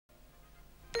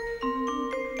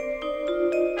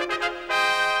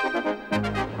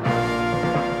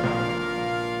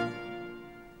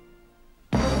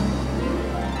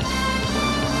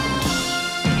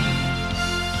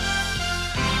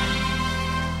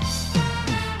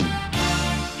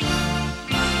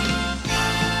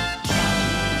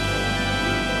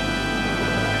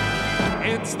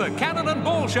It's the Cannon and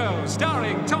Ball Show,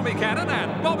 starring Tommy Cannon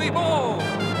and Bobby Ball.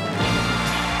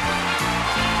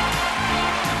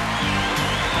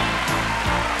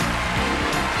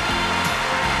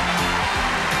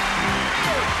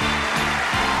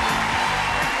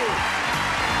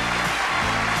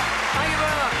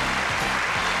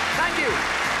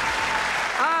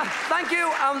 Thank you,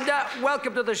 and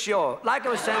welcome to the show. Like I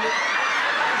was saying...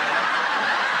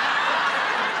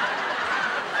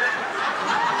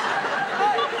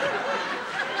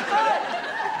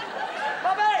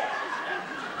 Bobby!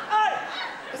 Hey!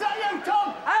 Is that you,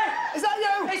 Tom? Hey! Is that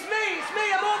you? It's me,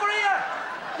 I'm over here!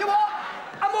 You what?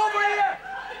 I'm over here!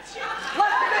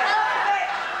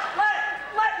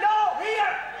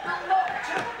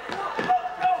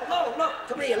 Look,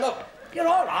 come here, look. You're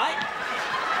all right.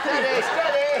 Steady.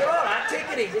 You're all right,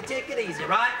 take it easy,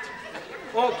 right?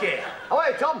 OK. Oh,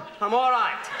 hey, Tom. I'm all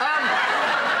right.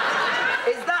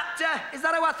 Is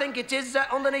that how I think it is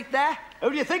underneath there?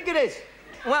 Who do you think it is?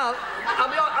 Well,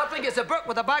 I think it's a Brook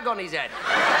with a bag on his head.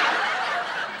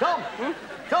 Tom.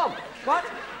 Tom. What?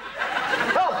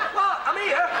 Tom. What? I'm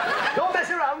here. Don't mess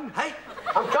around. Hey?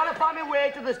 I'm trying to find my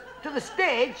way to the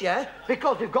stage. Yeah?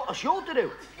 Because we've got a show to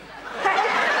do.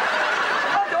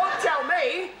 Oh, don't tell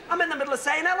me. I'm in the middle of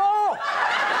saying hello.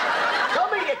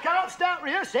 Tommy, you can't start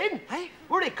rehearsing. Hey?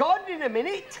 We're recording in a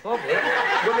minute. Lovely.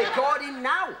 We're recording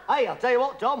now. Hey, I'll tell you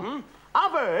what, Tom.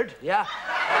 I've heard. Yeah.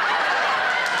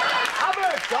 I've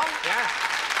heard, Tom. Yeah.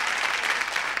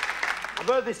 I've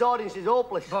heard this audience is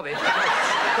hopeless. Bobby,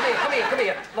 come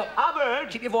here. Look, I've heard.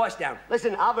 keep your voice down.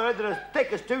 Listen, I've heard they're as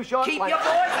thick as two short Keep planks. your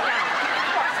voice down. Keep your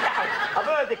voice down. I've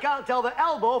heard they can't tell the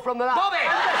elbow from the... Bobby!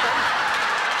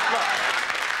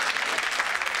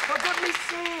 For goodness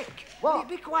sake. What? Will you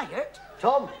be quiet?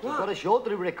 Tom, we've got a show to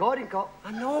do, recording, Cop.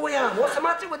 I know we are. What's the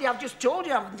matter with you? I've just told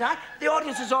you, haven't I? The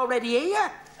audience is already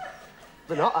here.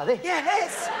 They're not, are they?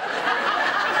 Yes.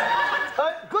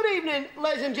 Good evening,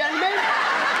 ladies and gentlemen.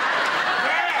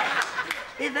 Yeah.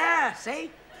 They're there,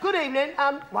 see? Good evening,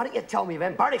 and why don't you tell me of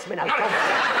embarrassment now, Tom?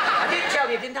 I did tell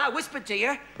you, didn't I? I whispered to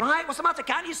you. Right, what's the matter?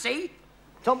 Can't you see?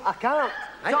 Tom, I can't.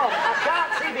 Hey? Tom, I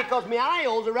can't see because my eye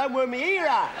holes are around where my ear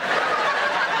are.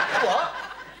 What?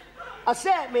 I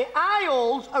said my eye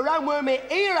holes around where my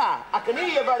ear are. I can hear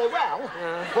you very well,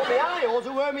 but my eye holes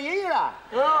are where my ear are.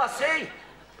 Oh, I see.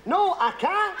 No, I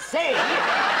can't see.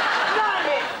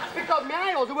 Because my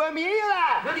eye holes are where my ear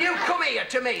are. Will you come here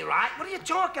to me, right? What are you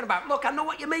talking about? Look, I know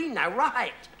what you mean now,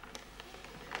 right?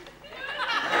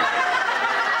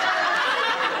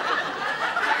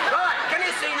 Right, can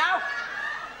you see now?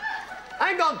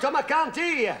 Hang on, Tom, I can't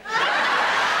hear you.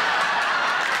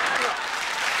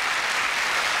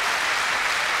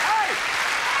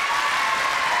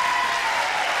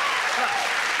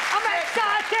 I'm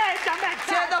excited.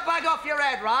 Take the bag off your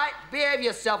head, right? Behave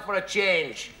yourself for a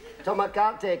change. Tom, I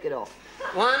can't take it off.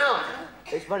 Why not?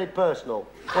 It's very personal.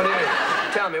 What do you mean?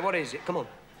 Tell me, what is it? Come on.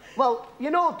 Well, you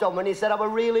know, Tom, when he said I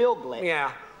was really ugly.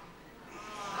 Yeah.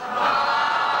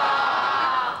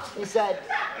 He said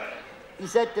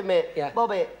to me, Yeah.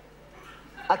 Bobby,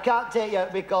 I can't take you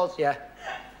out because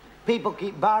people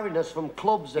keep barring us from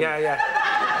clubs and... Yeah.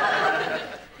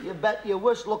 You bet you're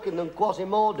worse looking than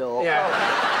Quasimodo. Yeah.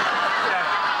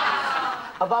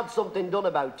 I've had something done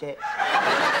about it.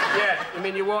 Yeah, you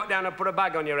mean you walked down and put a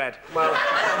bag on your head? Well,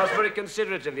 that's very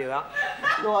considerate of you, that.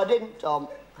 No, I didn't, Tom.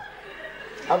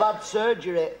 I've had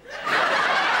surgery. You've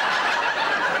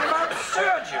had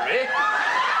surgery?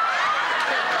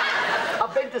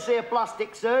 I've been to see a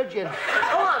plastic surgeon.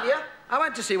 Oh, have you? I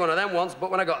went to see one of them once,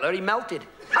 but when I got there, he melted.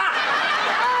 I'm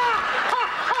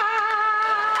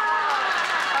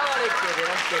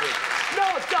kidding.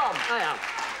 No, Tom. I am.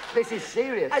 This is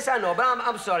serious. Yes, I know, but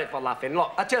I'm sorry for laughing.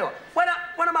 Look, I tell you what,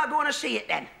 when am I going to see it,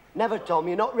 then? Never, Tom.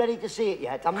 You're not ready to see it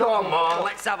yet. I'm Come not... on,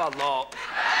 let's have a look.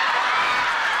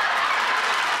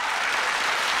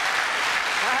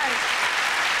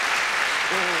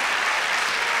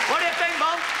 What do you think,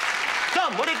 Bob?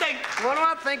 Tom, what do you think? What do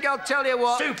I think? I'll tell you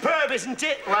what. Superb, isn't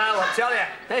it? Well, I'll tell you,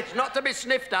 it's not to be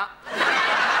sniffed at.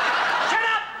 Shut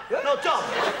up! No, Tom.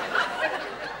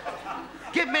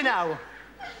 Give me now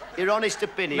your honest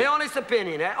opinion. My honest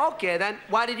opinion, eh? OK, then.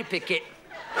 Why did you pick it?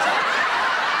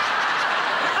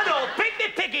 I don't pick the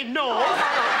picking nose. All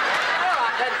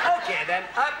right, then. OK, then.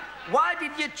 Why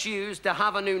did you choose to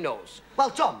have a new nose? Well,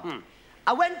 Tom,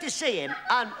 I went to see him,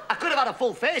 and I could have had a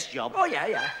full-face job. Oh,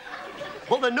 yeah.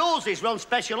 But the noses were on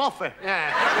special offer.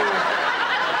 Yeah.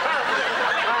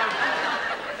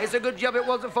 It's a good job it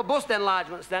wasn't for bust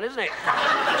enlargements, then, isn't it?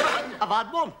 I've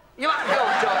had one. You might go,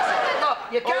 George. Look,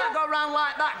 you can't go round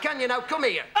like that, can you? Now, come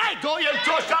here. Hey, don't you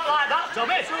touch that like that,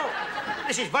 Tommy.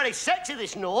 This is very sexy,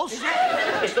 this nose. Is it?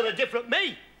 It's done a different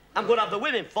me. I'm going to have the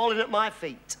women falling at my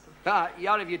feet.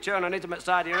 You're if you turn an intimate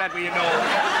side of your head with your nose.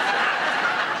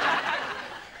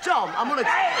 Tom, I'm going to...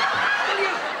 Hey!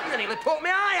 You nearly poked my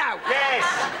eye out. Yes,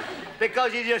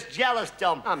 because you're just jealous,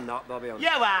 Tom. I'm not, Bobby. You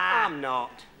are. I'm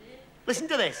not. Listen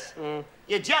to this.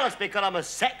 You're jealous because I'm a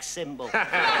sex symbol. Okay.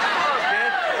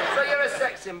 So you're a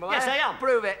sex symbol, Yes, eh? I am.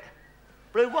 Prove it.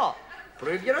 Prove what?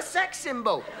 Prove you're a sex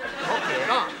symbol. Okay.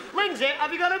 Lindsay,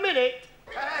 have you got a minute?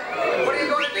 What are you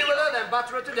going to do with her, then?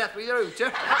 Batter her to death with your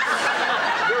hooter?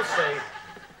 You'll see.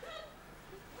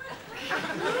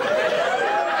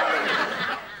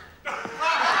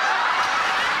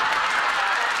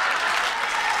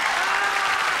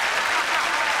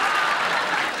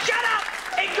 Shut up!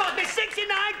 It cost me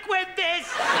 69 quid, this!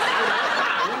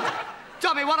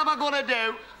 Tommy, what am I going to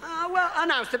do? Well,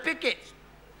 announce the pickets.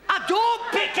 I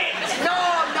don't pick it! No.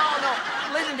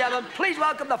 Ladies and gentlemen, please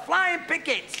welcome the Flying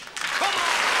Pickets. Come on!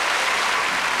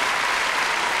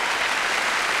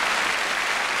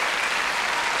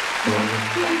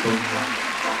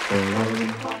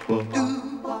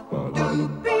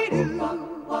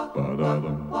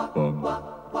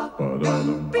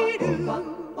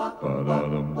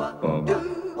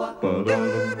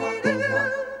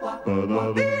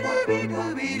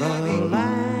 The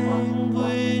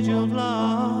language of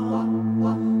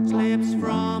love slips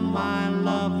from my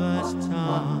lover's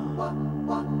tongue,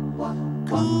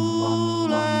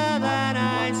 cooler than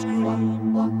ice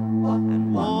cream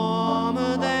and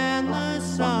warmer than the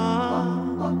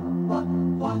sun.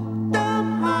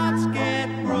 Dumb hearts get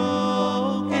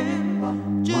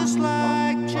broken just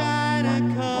like china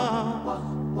cups.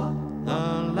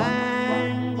 The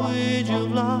language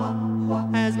of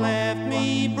love has left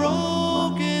me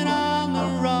broken on the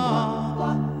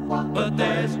rug. But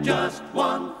there's just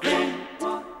one thing,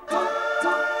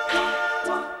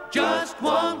 just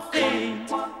one thing.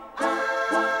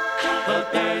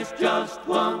 But there's just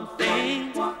one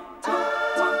thing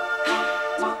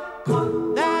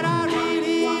that I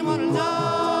really want to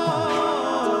know.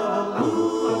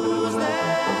 Who's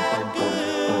that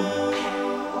girl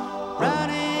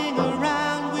running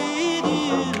around with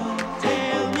you?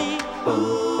 Tell me,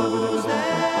 who's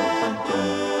that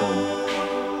girl?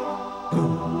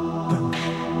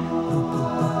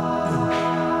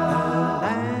 The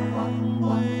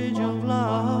language of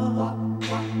love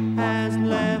has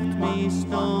left me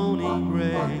stony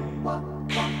gray,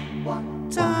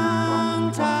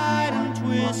 tongue-tied and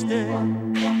twisted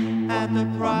at the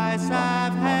price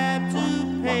I've had to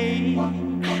pay.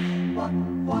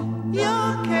 Your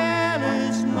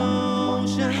careless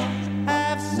notions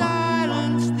have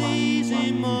silenced these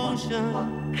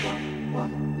emotions.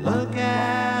 Look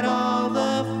at all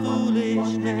the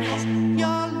foolishness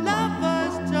your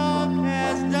lover's talk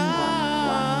has done.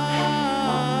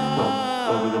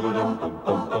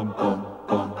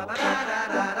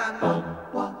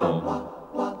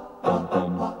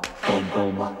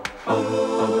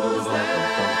 Who's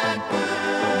that girl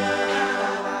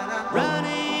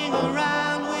running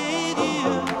around with you?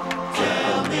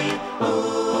 Tell me,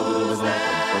 who's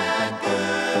that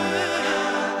girl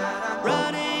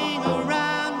running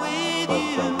around with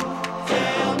you?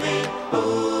 Tell me,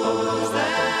 who's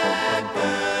that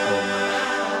girl?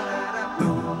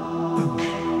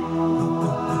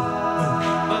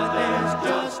 But there's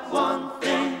just one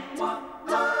thing.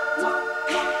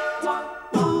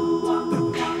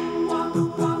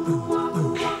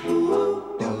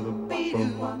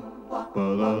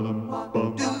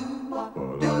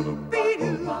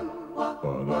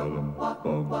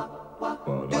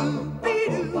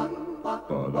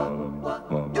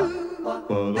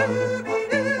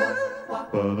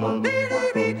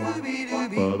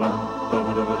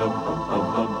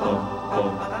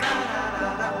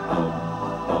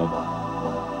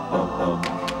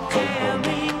 Tell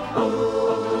me,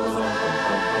 who's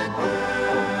that girl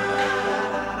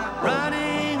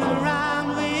running around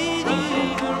with you?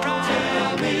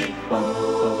 Tell me,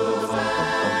 who's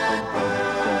that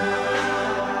girl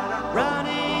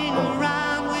running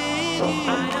around with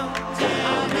you?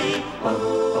 Tell me,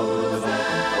 who's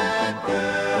that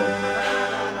girl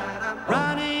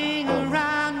running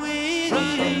around with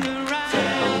you?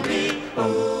 Tell me,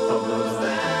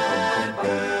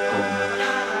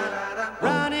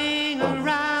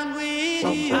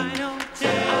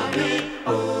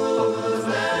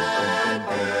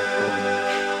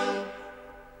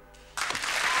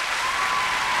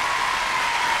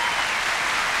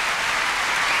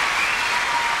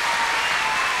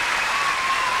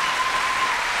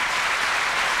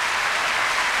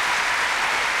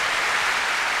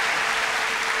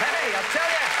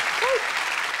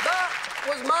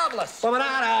 was marvellous. Boom,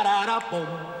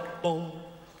 boom,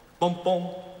 boom,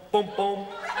 boom, boom, boom.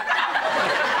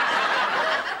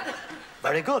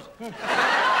 Very good.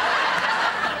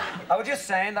 I was just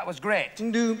saying that was great.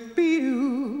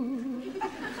 Doo-be-doo.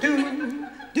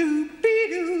 Doo-doo-be-doo.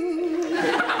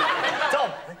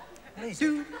 Tom,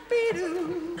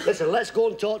 Doo-be-doo. listen, let's go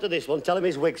and talk to this one. Tell him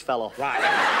his wig's fell off. Right.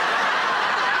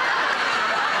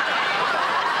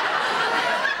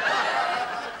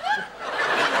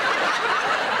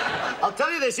 I'll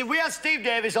tell you this, if we had Steve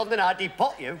Davis on the night, he'd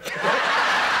pot you.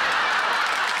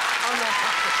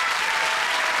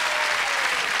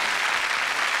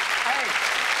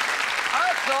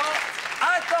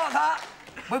 I thought that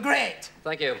were great.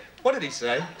 Thank you. What did he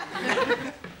say?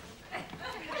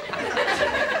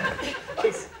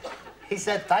 He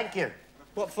said thank you.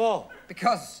 What for?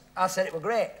 Because I said it were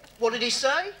great. What did he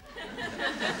say?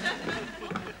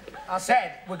 I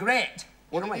said we're great.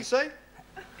 What did he say?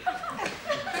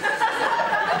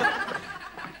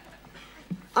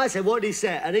 I said, what did he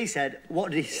say? And he said, what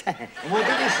did he say? What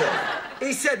did he say?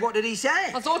 He said, what did he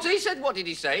say? I thought he said, what did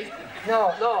he say?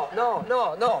 No.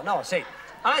 See,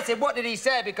 I said, what did he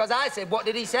say? Because I said, what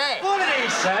did he say? What did he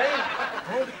say?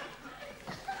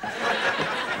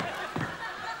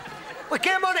 We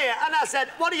came on here and I said,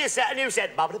 what do you say? And you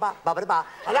said, ba-ba-da-ba, ba-ba-da-ba.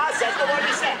 And I said, well, what did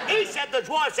he say? He said, the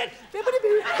dwarf said,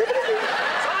 bi-ba-da-boo, bi-ba-da-boo.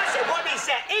 So I said, what did he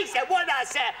say? He said, what did I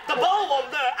say? The ball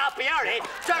wasn't there, happy early.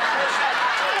 So I said,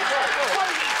 what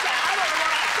did he say? I don't know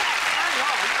what I said. Hang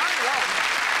on.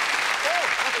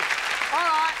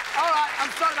 Oh. All right.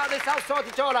 I'm sorry about this. I'll sort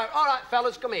it all out. All right,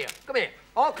 fellas, come here.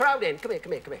 All crowd in. Come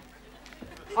here.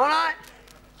 All right.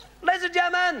 Ladies and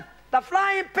gentlemen, the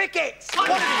Flying Pickets. What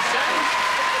did he say?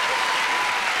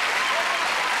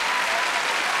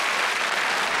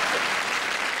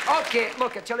 OK,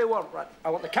 look, I tell you what, right, I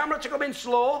want the camera to come in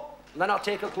slow, and then I'll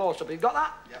take a close-up. You got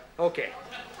that? Yeah. OK.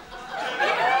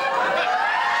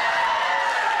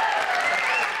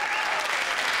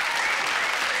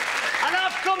 And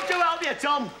I've come to help you,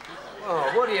 Tom.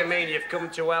 Oh, what do you mean you've come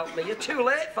to help me? You're too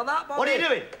late for that, Bobby. What are you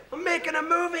doing? I'm making a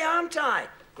movie, aren't I?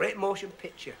 Great motion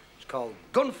picture. It's called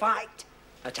Gunfight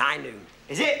at High Noon.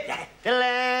 Is it? Yeah. No.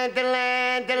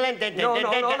 No.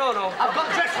 I've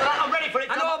got dressed for that. I'm ready for it.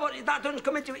 I know, but that doesn't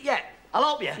come into it yet. I'll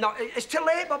help you. No, it's too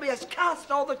late, Bobby. It's cast.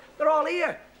 They're all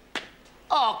here.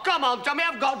 Oh, come on, Tommy.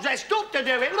 I've got dressed up to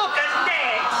do it. Look at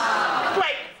this.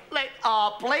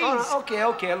 Oh, please. All right,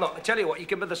 OK. Look, I tell you what, you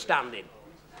can be the stand-in.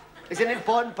 It's an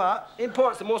important part.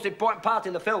 Important's the most important part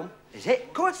in the film. Is it?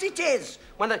 Of course it is.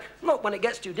 When it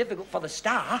gets too difficult for the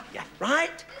star, yeah,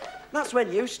 right? That's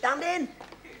when you stand in.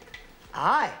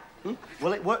 Aye.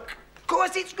 Will it work? Of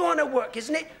course it's going to work,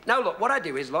 isn't it? Now, look, what I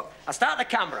do is, look, I start the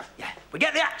camera. Yeah. We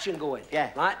get the action going.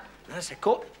 Yeah. Right? And I say,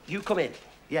 cut, you come in.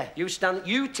 Yeah. You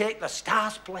take the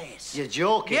star's place. You're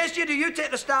joking. Yes, you do. You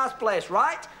take the star's place,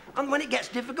 right? And when it gets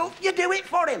difficult, you do it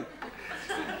for him.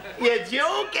 You're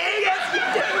joking? Yes, you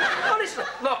do. Honestly,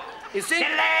 look, you see... No,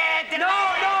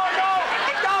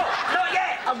 not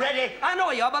yet. I'm ready. I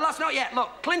know you are, but that's not yet.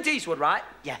 Look, Clint Eastwood, right?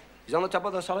 Yeah. He's on the top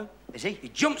of the saloon. Is he? He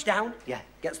jumps down. Yeah.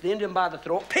 Gets the Indian by the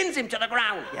throat, pins him to the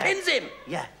ground. Yeah. Pins him.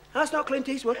 Yeah. That's not Clint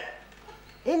Eastwood.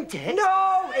 Isn't it?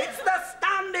 No, it's the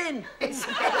stand-in. It's...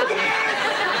 All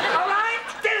right?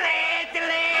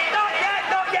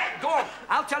 Not yet. Go on.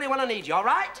 I'll tell you when I need you, all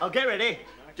right? I'll get ready.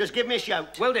 Just give me a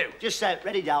shout. Will do. Just say,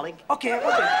 ready, darling. OK, will do.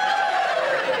 OK.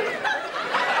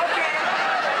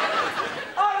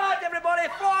 All right, everybody.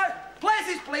 Floor.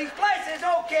 Places, please. Places.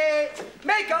 OK.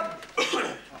 Makeup.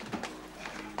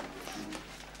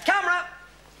 Camera.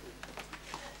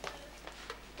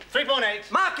 3.8.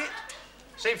 Mark it.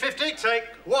 Scene 50, take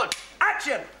 1.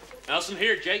 Action. Nelson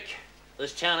here, Jake.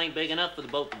 This town ain't big enough for the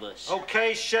both of us.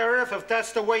 Okay, Sheriff, if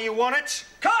that's the way you want it.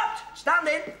 Cut. Stand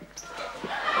in.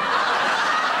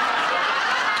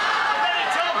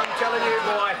 I'm telling you,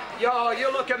 boy.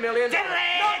 You look a million. Not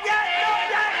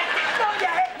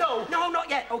yet. No, not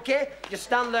yet. OK? Just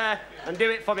stand there and do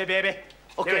it for me, baby.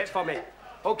 OK. Do it for me.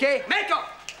 OK? Makeup.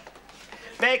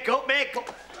 Makeup.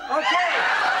 OK.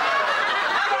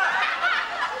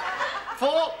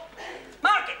 4.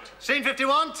 Mark it. Scene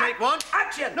 51, take 1.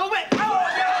 Action. No, wait. Oh, right.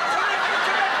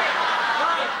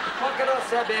 What can I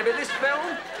say, baby? This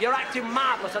film, you're acting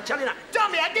marvellous. I'll tell you that.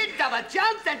 Tommy, I didn't have a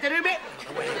chance then to do it.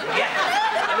 Yeah.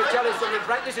 Let me tell you something,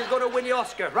 Frank. This is going to win the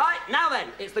Oscar. Right? Now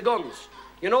then, it's the guns.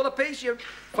 You know the piece? You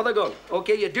for the gun.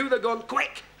 OK, you do the gun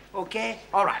quick. OK?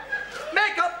 All right.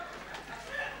 Makeup.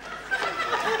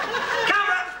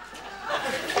 Camera.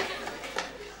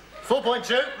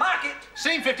 4.2. Mark it.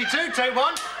 Scene 52, take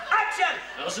 1. Action.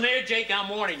 Nelson here, Jake. I'm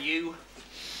warning you.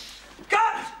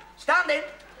 Cut. Stand in.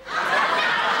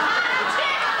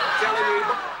 Telling you,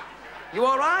 You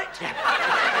all right? Yeah.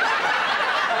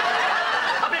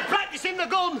 I've been practicing the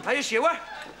gun. Are you sure?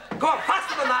 Go on,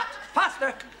 faster than that.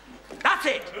 Faster. That's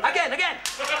it. Again. Pick it up.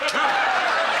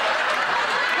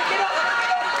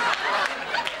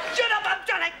 Shut up, I'm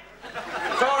trying.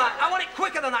 It's all right. I want it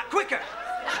quicker than that. Quicker.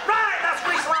 Right, that's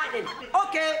Grease Lightning.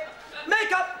 OK.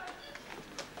 Makeup.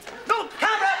 No,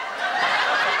 camera.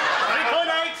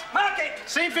 3.8. Mark it.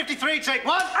 Scene 53, take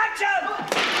 1. Action.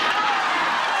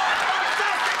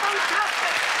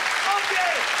 Fantastic. OK.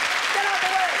 Get out of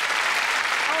the way.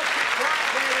 OK, right,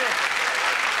 baby.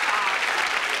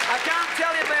 I can't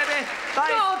tell you, baby.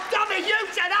 Oh, Tommy, you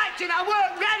said action. I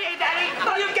weren't ready, Daddy.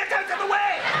 No, you get out of the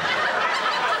way.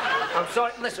 I'm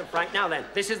sorry. Listen, Frank, now then.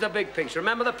 This is the big piece.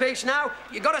 Remember the piece now?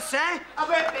 You got to say? I've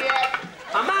hit me head.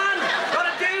 A man's got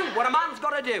to do what a man's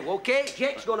got to do, OK?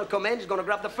 Jake's going to come in. He's going to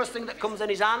grab the first thing that comes in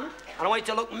his hand. And I want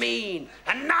you to look mean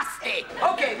and nasty.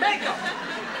 OK, makeup.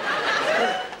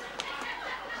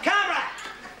 Camera.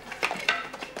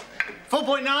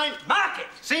 4.9. Mark it.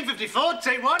 Scene 54,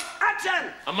 take 1.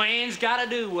 Action. A man's gotta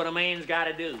do what a man's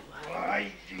gotta do.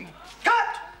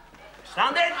 Cut.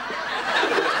 Stand in.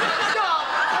 Stop.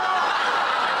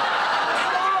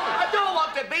 I don't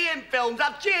want to be in films.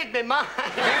 I've changed my mind.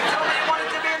 You told me you wanted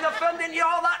to be in the film, didn't you?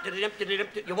 All that.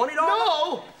 You want it all?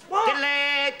 No. What?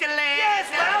 Delay. Yes,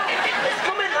 well, it's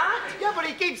coming, that. Yeah, but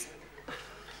he keeps...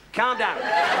 Calm down.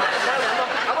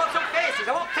 I want some faces.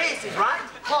 I want faces, right?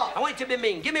 What? I want you to be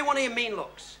mean. Give me one of your mean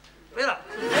looks. Look at that.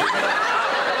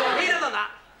 Meaner than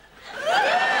that.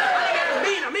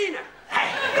 Meaner.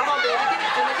 Hey, come on, baby. Give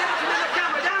it to me. Give it to me in the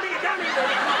camera. Down here,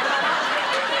 baby.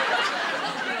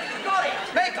 Got it.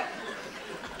 Makeup.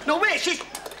 No, wait, she's...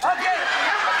 Okay.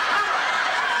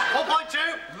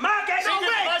 4.2. Mark it. No,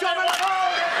 wait, John.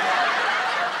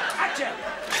 Action.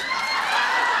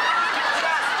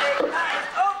 Fantastic. Nice.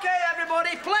 Okay,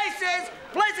 everybody.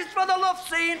 Places for the love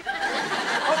scene.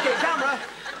 Okay, camera.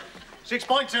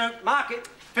 6.2. Mark it.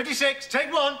 56,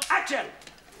 take 1. Action.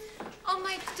 Oh,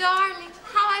 my darling,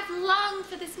 how I've longed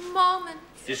for this moment.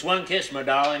 Just one kiss, my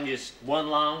darling. Just one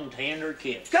long, tender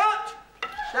kiss. Cut.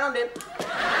 Stand in.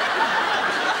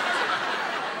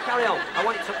 Carry on. I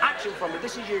want some action from you.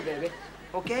 This is you, baby.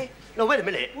 Okay? No, wait a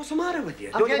minute. What's the matter with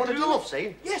you? I'm Don't you getting want to to the do love it?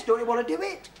 scene. Yes, don't you want to do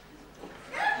it?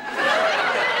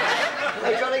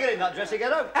 Are you trying to get in that dress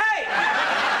again? Hey!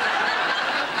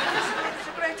 It's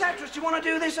a great actress. Do you want to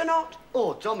do this or not?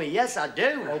 Oh, Tommy, yes, I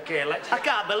do. Okay, let's... I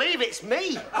can't believe it's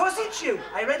me. Of course it's you.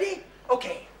 Are you ready?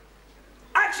 Okay.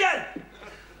 Action!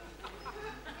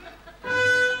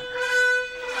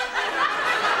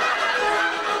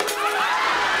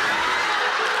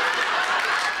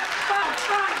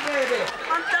 Fine, baby.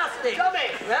 Fantastic. Tommy!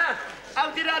 Yeah?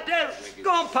 How did I do?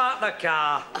 Go and park the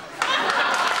car.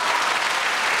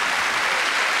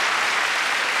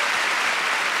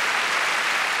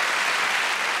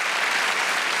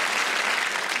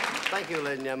 Thank you,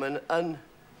 Lynn Yemen. And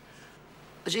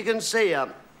as you can see,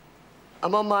 I'm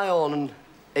on my own and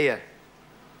here,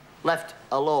 left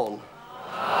alone.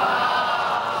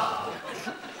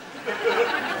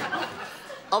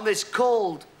 On this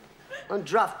cold and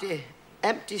drafty,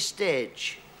 empty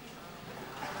stage.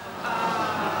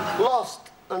 Lost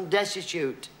and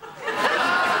destitute.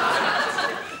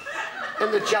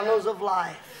 In the channels of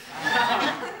life.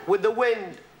 With the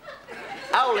wind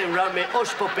howling round me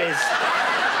hush puppies.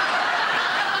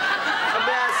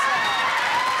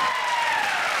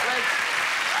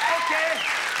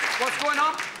 What's going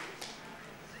on?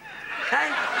 Hey?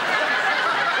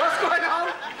 What's going on?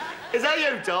 Is that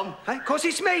you, Tom? Hey, of course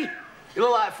it's me. You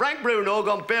look like Frank Bruno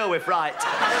gone pale with fright. What's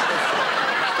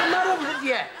the matter with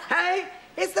you? Hey?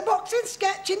 It's the boxing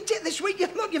sketch, isn't it? This week,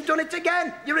 look, you've done it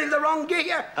again. You're in the wrong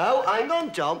gear. Oh, hang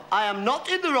on, Tom. I am not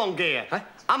in the wrong gear. Huh?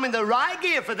 I'm in the right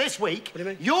gear for this week. What do you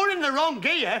mean? You're in the wrong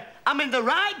gear. I'm in the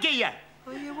right gear.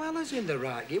 Are you well as in the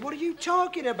right gear? What are you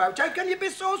talking about? How can you be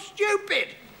so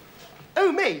stupid?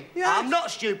 Who, me? Yes. I'm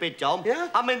not stupid, Tom. Yeah?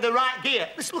 I'm in the right gear.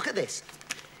 Let's look at this.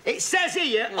 It says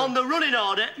here on the running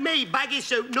order, me, baggy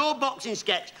suit, no boxing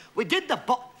sketch. We did the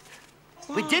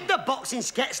boxing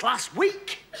sketch last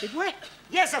week. Did we?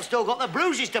 Yes, I've still got the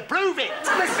bruises to prove it.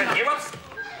 Listen, you have...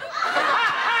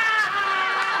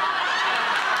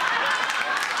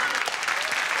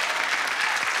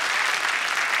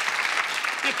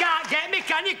 You can't get me,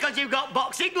 can you? Because you've got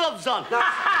boxing gloves on. No.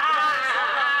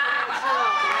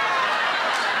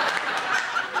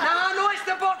 Now, I know it's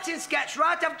the boxing sketch,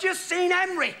 right? I've just seen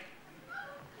Henry.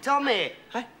 Tommy,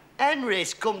 Huh?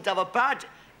 Henry's come to have a party.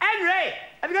 Henry,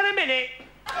 have you got a minute?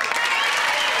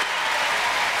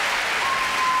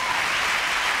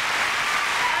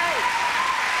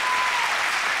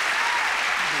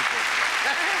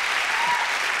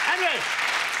 Henry,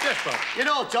 Yes, Bob. You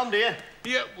know Tom, do you?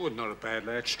 Yeah, well, not a bad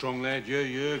lad, strong lad.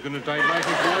 Yeah, gonna date make it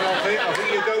boy, I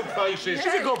think you go places.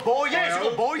 He's a good boy, yeah, he's a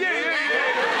good boy, yeah.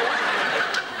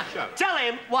 Shut up. Tell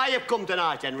him why you've come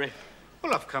tonight, Henry.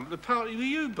 Well, I've come to the party with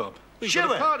you, Bob. We've Sure.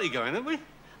 got a party going, haven't we?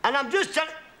 And I'm just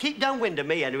telling... Keep downwind of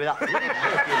me, Henry, that...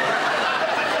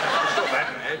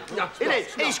 It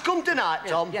is. He's come tonight,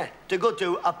 Tom, to go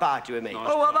to a party with me.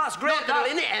 Oh, well, that's great,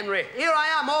 isn't it, Henry? Here I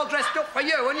am, all dressed up for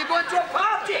you, and you're going to a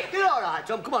party. You're all right,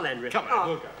 Tom. Come on, Henry. Come on,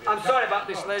 we'll go. I'm sorry about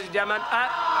this, ladies and gentlemen.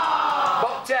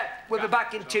 But we'll be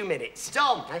back in 2 minutes.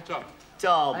 Tom.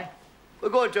 Tom. We're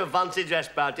going to a fancy dress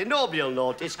party. Nobody will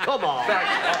notice. Come on.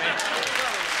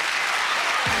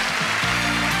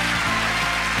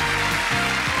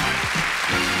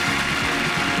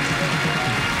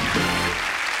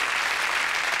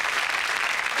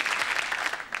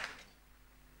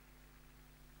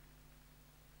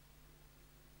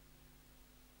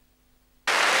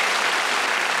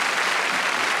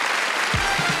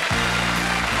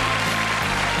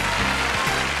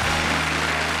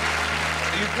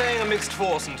 Playing a mixed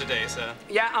foursome today, sir?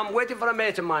 Yeah, I'm waiting for a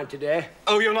mate of mine today.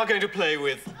 Oh, you're not going to play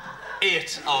with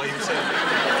it, are you, sir?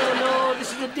 Oh, no,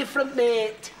 this is a different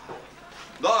mate.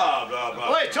 Blah, blah,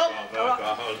 blah. Wait, Tom. Hello,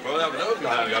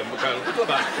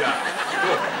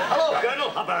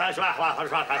 Colonel.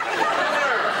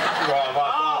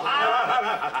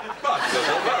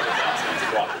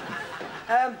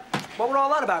 What were all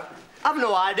that about? I've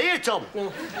no idea, Tom.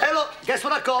 Hey, look, guess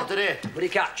what I caught today? What did you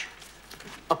catch?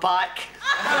 A pike.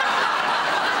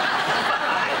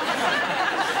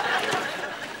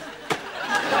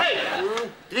 Hey,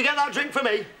 did you get that drink for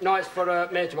me? No, it's for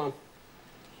a mate of mine.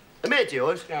 A mate of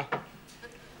yours? Yeah.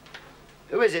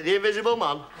 Who is it, the invisible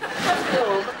man?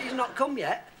 No, but he's not come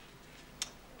yet.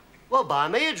 Well, buy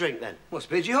me a drink, then. Must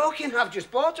be joking. I've just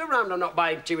bought a round. I'm not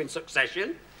buying two in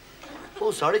succession.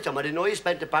 Oh, sorry, Tom, I didn't know you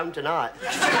spent £1 tonight.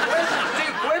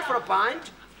 £2 for a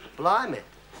pint. Blimey.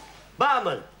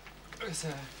 Barman.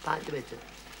 Sir, Pint of bitter.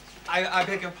 I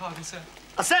beg your pardon, sir.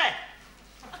 I say!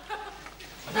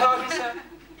 Pardon, sir?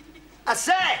 I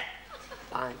say!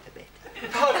 Pint of bitter.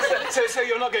 Pardon, sir. So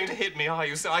you're not going to hit me, are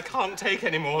you, sir? I can't take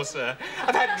any more, sir.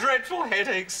 I've had dreadful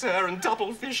headaches, sir, and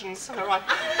double vision, sir.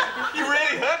 You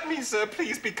really hurt me, sir.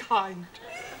 Please be kind.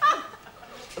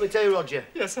 Let me tell you, Roger.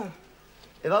 Yes, sir.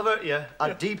 If I've hurt you,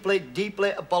 I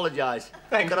deeply apologise.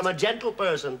 Thank Because you. I'm a gentle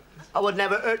person. I would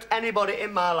never hurt anybody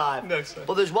in my life. No, sir.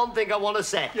 But there's one thing I want to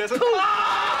say. Yes, sir.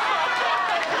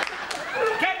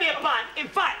 Get me a pint. In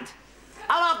fact,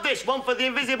 I'll have this one for the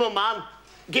invisible man.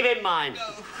 Give him mine.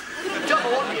 John,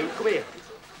 I want you. Come here.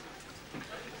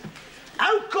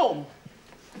 How come...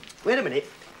 Wait a minute.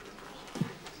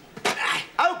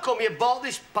 How come you bought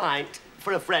this pint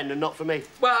for a friend and not for me?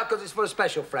 Well, because it's for a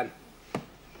special friend.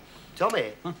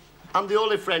 Tommy, I'm the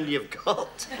only friend you've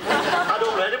got. I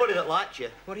don't know anybody that likes you.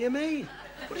 What do you mean?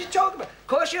 What are you talking about? Of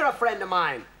course you're a friend of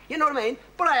mine. You know what I mean?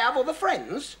 But I have other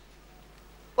friends.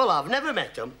 Well, I've never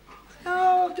met them.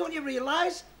 Oh, don't you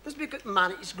realise? That's because,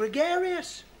 man, it's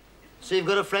gregarious. So you've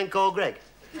got a friend called Greg?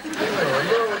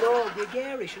 No,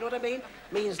 gregarious, you know what I mean?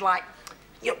 Means like,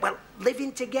 you know, well,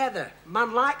 living together.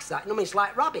 Man likes that, you know what I mean? It's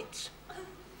like rabbits.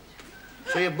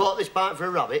 So you bought this pint for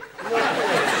a rabbit?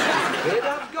 Kid,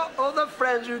 I've got other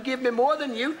friends who give me more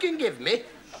than you can give me.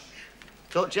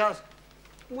 Such as?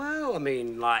 Well, I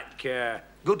mean, like,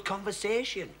 good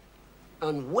conversation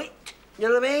and wit, you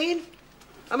know what I mean?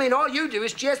 I mean, all you do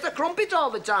is chase the crumpet all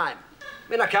the time.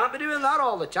 I mean, I can't be doing that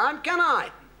all the time, can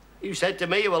I? You said to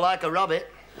me you were like a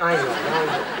rabbit. I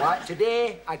know. Like,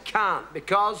 today, I can't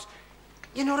because,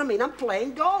 you know what I mean, I'm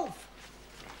playing golf.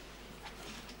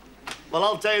 Well,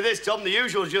 I'll tell you this, Tom, the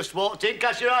usual's just walked in.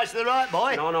 Cast your eyes to the right,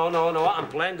 boy. No. I'm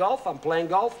playing golf.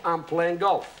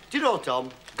 Do you know,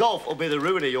 Tom, golf will be the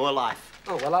ruin of your life.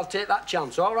 Oh, well, I'll take that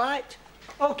chance, all right?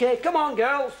 OK, come on,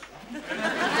 girls.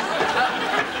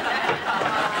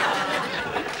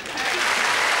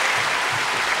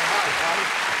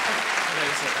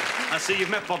 I see you've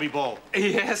met Bobby Ball.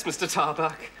 Yes, Mr.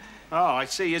 Tarbuck. Oh, I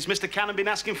see. Has Mr. Cannon been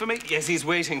asking for me? Yes, he's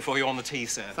waiting for you on the tee,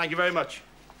 sir. Thank you very much.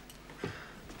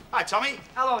 Hi, Tommy.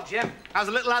 Hello, Jim. How's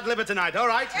the little lad liver tonight? All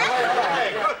right?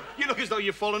 Hey, good. You look as though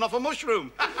you've fallen off a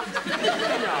mushroom.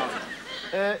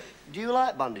 Do you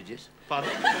like bandages?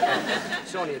 Pardon?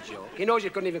 It's only a joke. He knows you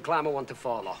couldn't even climb one to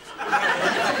fall off.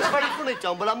 It's very funny,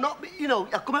 Tom, but I'm not... You know,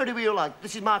 I come out of here like,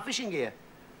 this is my fishing gear.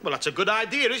 Well, that's a good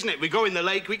idea, isn't it? We go in the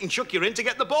lake, we can chuck you in to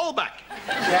get the ball back.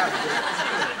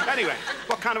 Yeah. Anyway,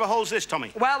 what kind of a hole's this,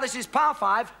 Tommy? Well, this is par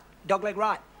 5, dogleg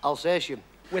right. Alsatian.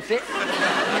 With it.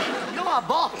 No, I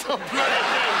bought them.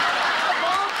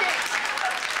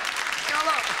 Now,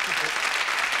 look.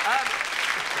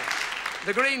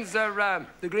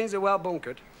 The greens are well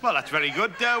bunkered. Well, that's very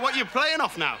good. What are you playing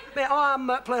off now? Mate, I'm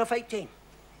playing off 18.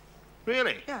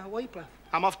 Really? Yeah, what are you playing?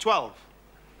 I'm off 12.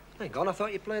 Hang on, I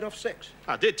thought you played off 6.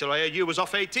 I did till I heard you was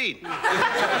off 18.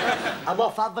 I'm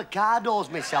off avocados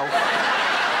myself.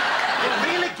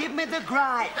 It really give me the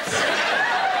gripes.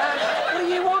 What are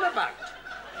you on about?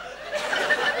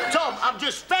 Tom, I'm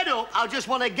just fed up. I just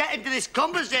want to get into this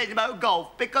conversation about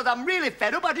golf because I'm really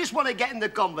fed up. I just want to get in the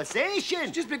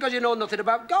conversation. Just because you know nothing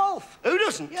about golf. Who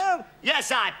doesn't? You.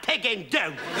 Yes, I pigging do.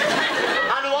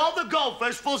 I know all the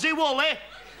golfers, Fuzzy Wooly,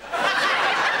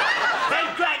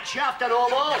 Ben Crankshaft and all.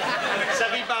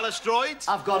 Semi Ballastroids.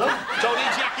 I've got them. Tony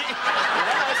Jacket.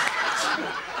 Yes.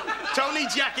 Tony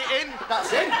Jacket in. That's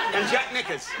him. And Jack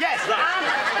Knickers. Yes, and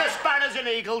the Spanners and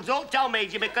Eagles. Don't tell me,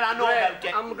 Jimmy, because I know about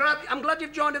it. I'm glad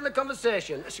you've joined in the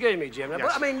conversation. Excuse me, Jim. Yes.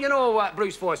 But, I mean, you know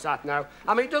Bruce Forsyth now.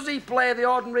 I mean, does he play the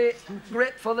ordinary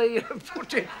grit for the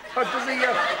footing, or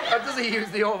does he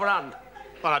use the overhand?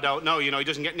 Well, I don't know, you know. He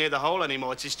doesn't get near the hole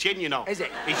anymore. It's his chin, you know. Is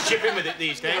it? He's chipping with it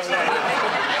these days.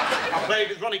 I played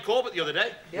with Ronnie Corbett the other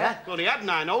day. Yeah? Well, he had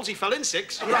 9 holes. He fell in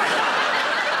 6.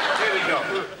 Right. Here we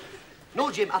go. No,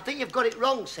 Jim, I think you've got it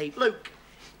wrong, see. Look,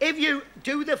 if you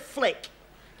do the flick,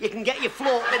 you can get your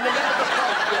float in the middle of the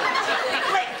pond.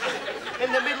 Flick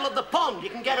in the middle of the pond. You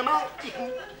can get them out. You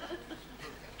can...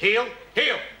 Heel.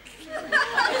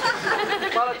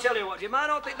 Well, I tell you what, Jim, I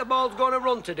don't think the ball's going to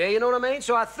run today, you know what I mean?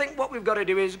 So I think what we've got to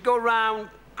do is go round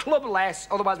club less,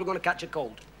 otherwise we're going to catch a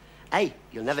cold. Hey,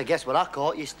 you'll never guess what I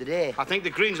caught yesterday. I think the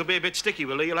greens will be a bit sticky,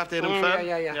 will they? You'll have to hit them firm.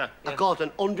 Yeah. I caught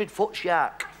an 100-foot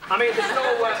shark. I mean,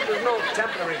 there's no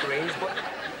temporary greens, but...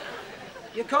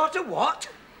 You caught a what?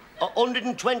 A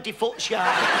 120-foot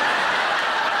shark.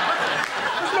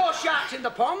 There's no sharks in the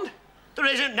pond. There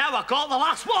isn't now. I caught the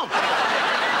last one.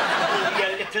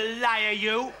 You little liar,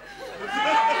 you.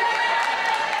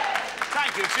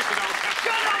 Thank you, Sister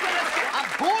I'm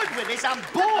bored with this. I'm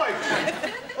bored.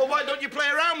 Well, why don't you play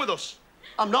around with us?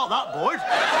 I'm not that bored.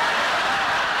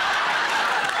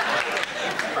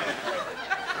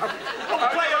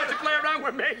 Play around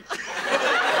with me.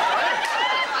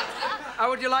 How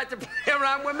would you like to play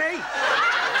around with me?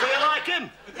 Do you like him?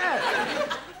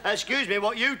 Yeah. Excuse me,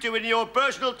 what you do in your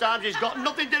personal times has got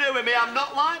nothing to do with me. I'm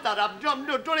not like that. I'm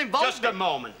not involved. Just a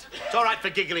moment. It's all right for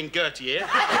giggling Gertie here.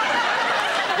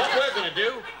 What we're going to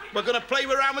do, we're going to play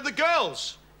around with the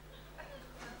girls.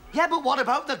 Yeah, but what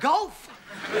about the golf?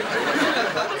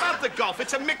 What about the golf?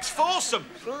 It's a mixed foursome.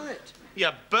 Right.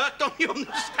 You Bert, don't you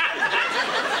understand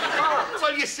that?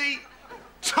 Well, you see,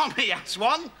 Tommy has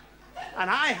one, and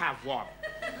I have one.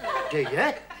 Do you?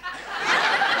 Yeah,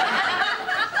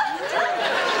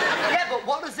 but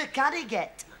what does the caddy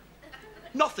get?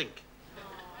 Nothing.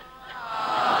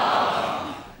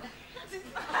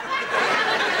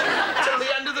 Till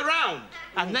the end of the round,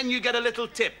 and then you get a little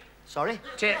tip. Sorry?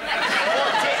 Tip. What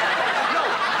tip? No.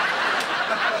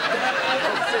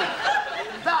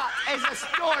 That is the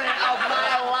story of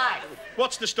my life.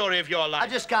 What's the story of your I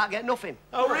life? just can't get nothing.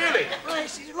 Oh, really? Right,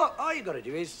 see, look, all you got to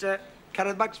do is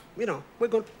carry the bags. You know, we're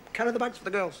going to carry the bags for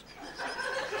the girls.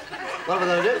 What am I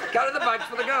going to do? Carry the bags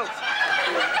for the girls.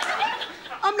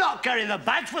 I'm not carrying the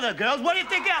bags for the girls. What do you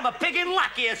think? I'm a pigging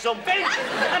lackey or something?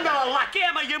 I'm not a lackey.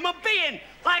 I'm a human being.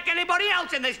 Like anybody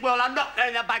else in this world, I'm not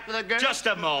carrying the bag for the girls. Just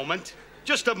a moment.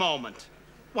 Just a moment.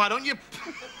 Why don't you...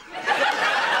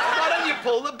 Why don't you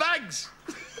pull the bags?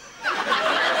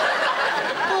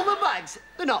 Pull the bags?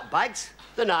 They're not bags.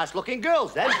 They're nice-looking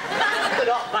girls, then. They're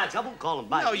not bags. I won't call them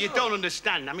bags. No, you don't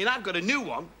understand. I mean, I've got a new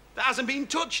one that hasn't been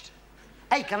touched.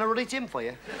 Hey, can I run it in for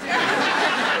you?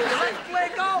 Let's play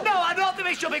golf. No, I don't think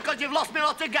we should because you've lost me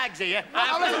lots of gags here. I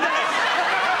haven't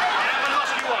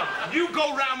lost you one. You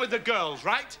go round with the girls,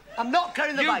 right? I'm not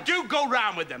carrying the bags. You do go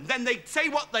round with them. Then they say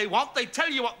what they want, they tell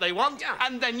you what they want, Yeah.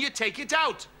 and then you take it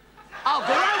out. I'll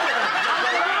go round with them. I'll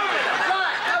go round with them.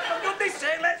 Right, for goodness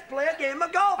sake, let's play a game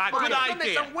of golf. Good My idea.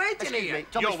 goodness, I'm waiting Excuse here. me.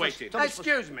 Tommy's You're first- waiting. Tommy's first-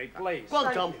 Excuse me, please. Go on,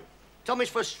 Thank Tom. you. Tommy's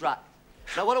first strat.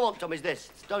 Now, what I want, Tom, is this.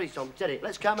 Sorry, Tom, steady.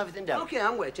 Let's calm everything down. Okay,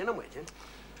 I'm waiting.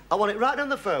 I want it right down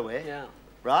the fairway. Yeah.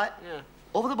 Right? Yeah.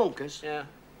 Over the bunkers. Yeah.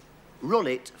 Run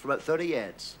it for about 30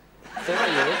 yards.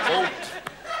 30 years.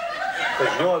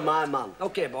 Because you're my man.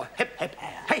 Okay, boy. Hip, hip,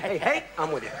 Hey, hey, hey.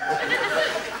 I'm with you.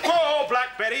 Whoa,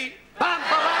 Black Betty. bam, bam,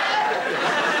 bam.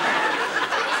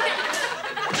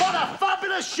 What a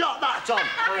fabulous shot, that, Tom.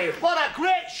 Aye. What a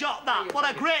great shot, that. What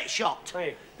a great shot.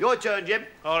 Aye. Your turn, Jim.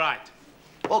 All right.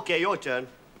 OK, your turn.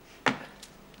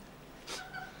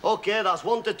 OK, that's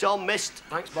 1 to Tom, missed.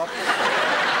 Thanks, Bob.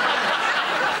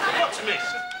 What's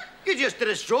missed? You just did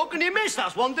a stroke and you missed.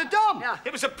 That's 1 to Tom. Yeah.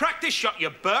 It was a practice shot,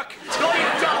 you Burke. Don't you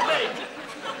tell me.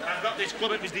 I've got this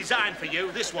club. It was designed for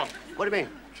you. This one. What do you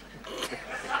mean? You see?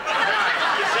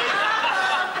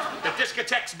 The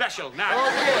discotheque special. Now.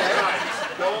 Okay.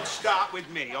 Right. Don't start with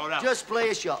me, all right? Just play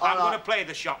a shot. I'm going to play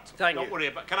the shot. Thank you. Don't worry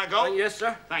about it. Can I go? Yes,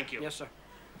 sir. Thank you. Yes, sir.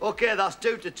 Okay, that's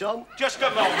 2 to Tom. Just a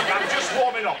moment. I'm just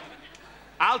warming up.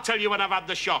 I'll tell you when I've had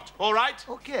the shot. All right?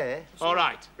 Okay. All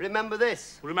right. Remember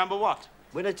this. Remember what?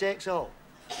 Winner takes all.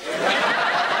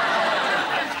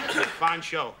 Fine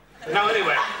show. Now,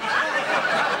 anyway.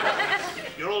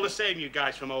 You're all the same, you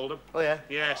guys from Oldham. Oh, yeah?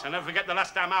 Yes, I never forget the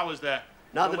last time I was there.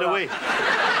 Neither do we. What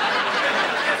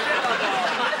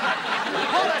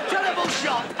a terrible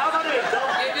shot! How about it, Tom?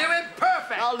 You're doing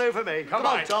perfect. I'll do for me. Come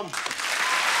on, right. Tom.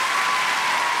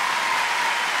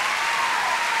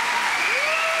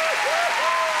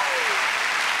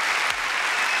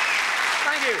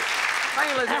 Thank you. Thank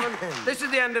you, ladies and gentlemen. This is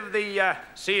the end of the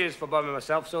series for Bob and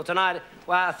myself. So tonight,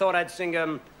 well, I thought I'd sing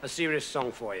a serious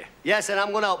song for you. Yes, and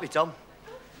I'm going to help you, Tom.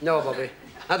 No, Bobby.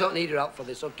 I don't need your help for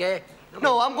this, OK?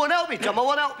 No, I'm going to help you, Tom. I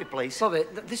want to help you, please. Bobby,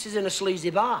 this is in a sleazy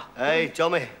bar. Hey,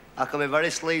 Tommy, I can be very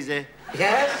sleazy.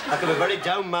 Yes? I can be very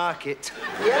down market.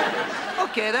 Yeah?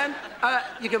 OK, then.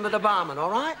 You can be the barman, all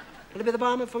right? Will you be the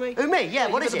barman for me? Who, me? Yeah,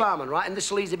 what you is be it? the barman, right, in the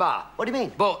sleazy bar. What do you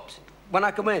mean? But when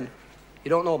I come in, you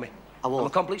don't know me. I won't. I'm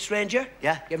a complete stranger.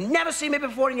 Yeah? You've never seen me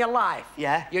before in your life.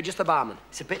 Yeah? You're just a barman.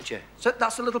 It's a picture. So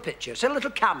that's a little picture. It's a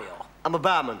little cameo. I'm a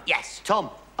barman. Yes.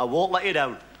 Tom, I won't let you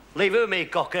down. Leave it with me,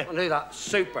 cocker. I'll do that.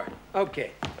 Super.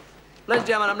 OK. Ladies and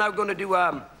gentlemen, I'm now going to do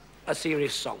a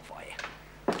serious song for you.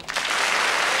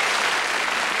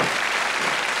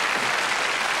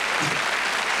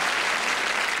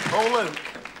 Oh, Luke,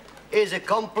 here's a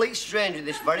complete stranger in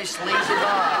this very sleazy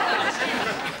bar.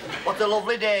 What a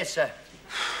lovely day, sir.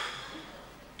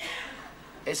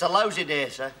 It's a lousy day,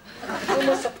 sir. What am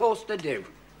I supposed to do?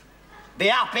 Be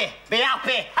happy. Be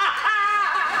happy.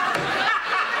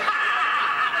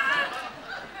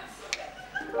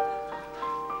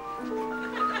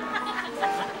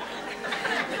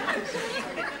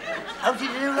 How did you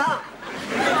do that?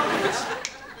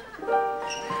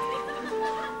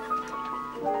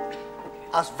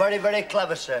 That's very, very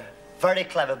clever, sir. Very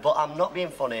clever, but I'm not being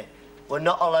funny. We're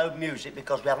not allowed music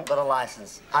because we haven't got a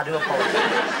licence. I do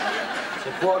apologise.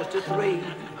 It's 3:15.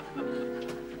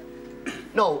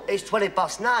 No, it's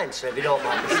 9:20, sir, if you don't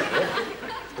mind me saying.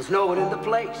 There's no one in the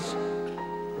place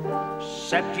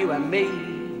except you and me.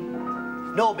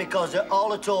 No, because they're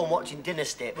all at home watching Dinner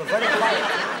State. We're very quiet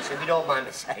tonight, so if you don't mind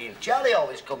me saying. Charlie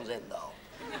always comes in, though.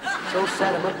 So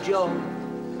set him up, Joe.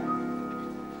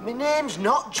 My name's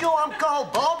not Joe, I'm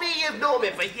called Bobby. You've known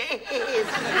me for years.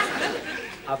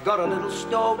 I've got a little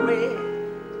story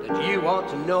that you want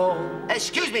to know.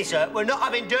 Excuse me, sir, we're not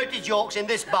having dirty jokes in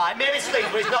this bar. Maybe sleep,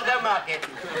 but it's not down market.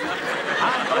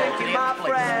 I'm taking my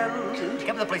friend. Give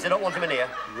him the police, I don't want him in here.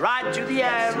 Right to the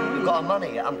end. We've got a man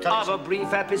here, I'm telling you. Of a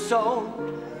brief episode.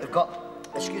 We've got,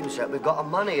 excuse me, sir, we've got a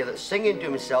man here that's singing to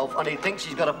himself and he thinks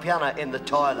he's got a piano in the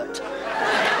toilet.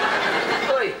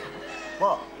 Oi.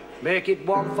 What? Make it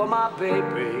one for my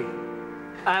baby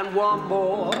and one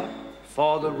more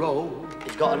for the road.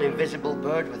 He's got an invisible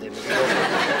bird with him.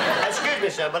 Excuse me,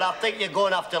 sir, but I think you're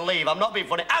going to have to leave. I'm not being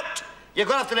funny. Out! You're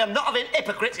going to have to leave. I'm not having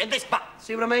hypocrites in this bar.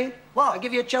 See what I mean? What? I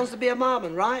give you a chance to be a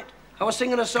marman, right? I was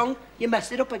singing a song, you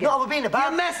messed it up again. No, we're being a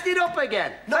barman. You messed it up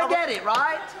again. No, Forget it,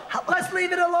 right? Let's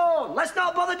leave it alone. Let's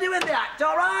not bother doing the act,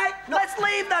 all right? No. Let's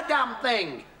leave the damn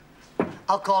thing.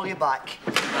 I'll call you back.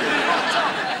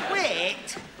 Tom,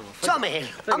 wait. Tommy,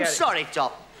 I'm sorry,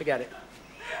 Tom. Forget it.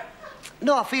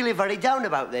 No, I feel very down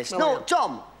about this. No,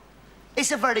 Tom,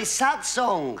 it's a very sad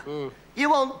song. You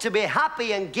want to be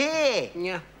happy and gay.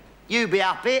 Yeah. You be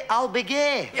happy, I'll be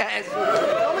gay. Yes.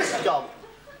 No, listen, Tom.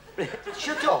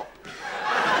 Shut up.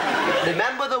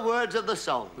 Remember the words of the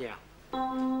song. Yeah.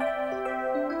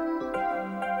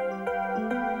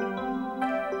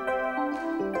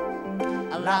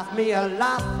 Laugh me a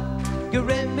laugh,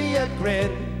 grin me a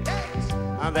grin,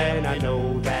 and then I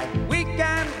know that we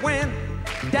can win.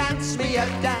 Dance me a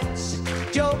dance,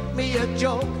 joke me a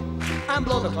joke, and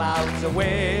blow the clouds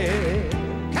away.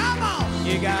 Come on!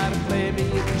 You gotta play me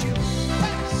a tune,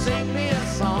 sing me a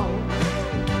song,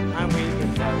 and we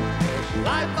can float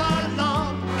life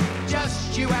along.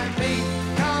 Just you and me,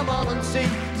 come on and see,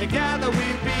 together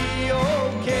we'll be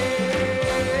okay.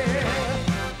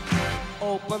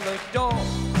 Open the door,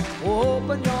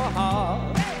 open your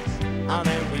heart, and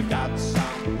then we've got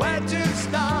somewhere to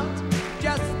start.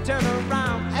 Just turn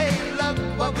around, hey, look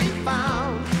what we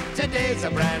found. Today's a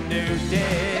brand new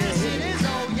day. Yes, it is,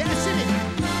 oh, yes, it is.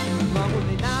 Come on with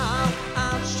me now,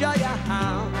 I'll show you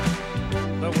how.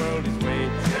 The world is waiting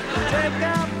to take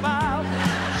a bow.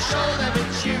 Show them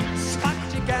it's you, what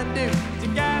you can do.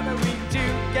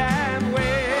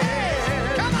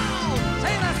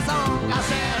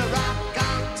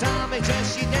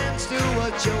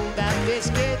 his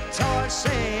guitar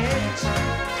sings.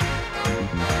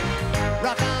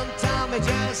 Rock on, Tommy,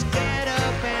 just get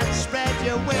up and spread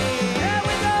your wings. Here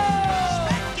we go!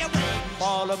 Spread your wings.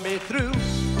 Follow me through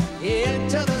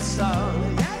into the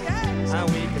sun.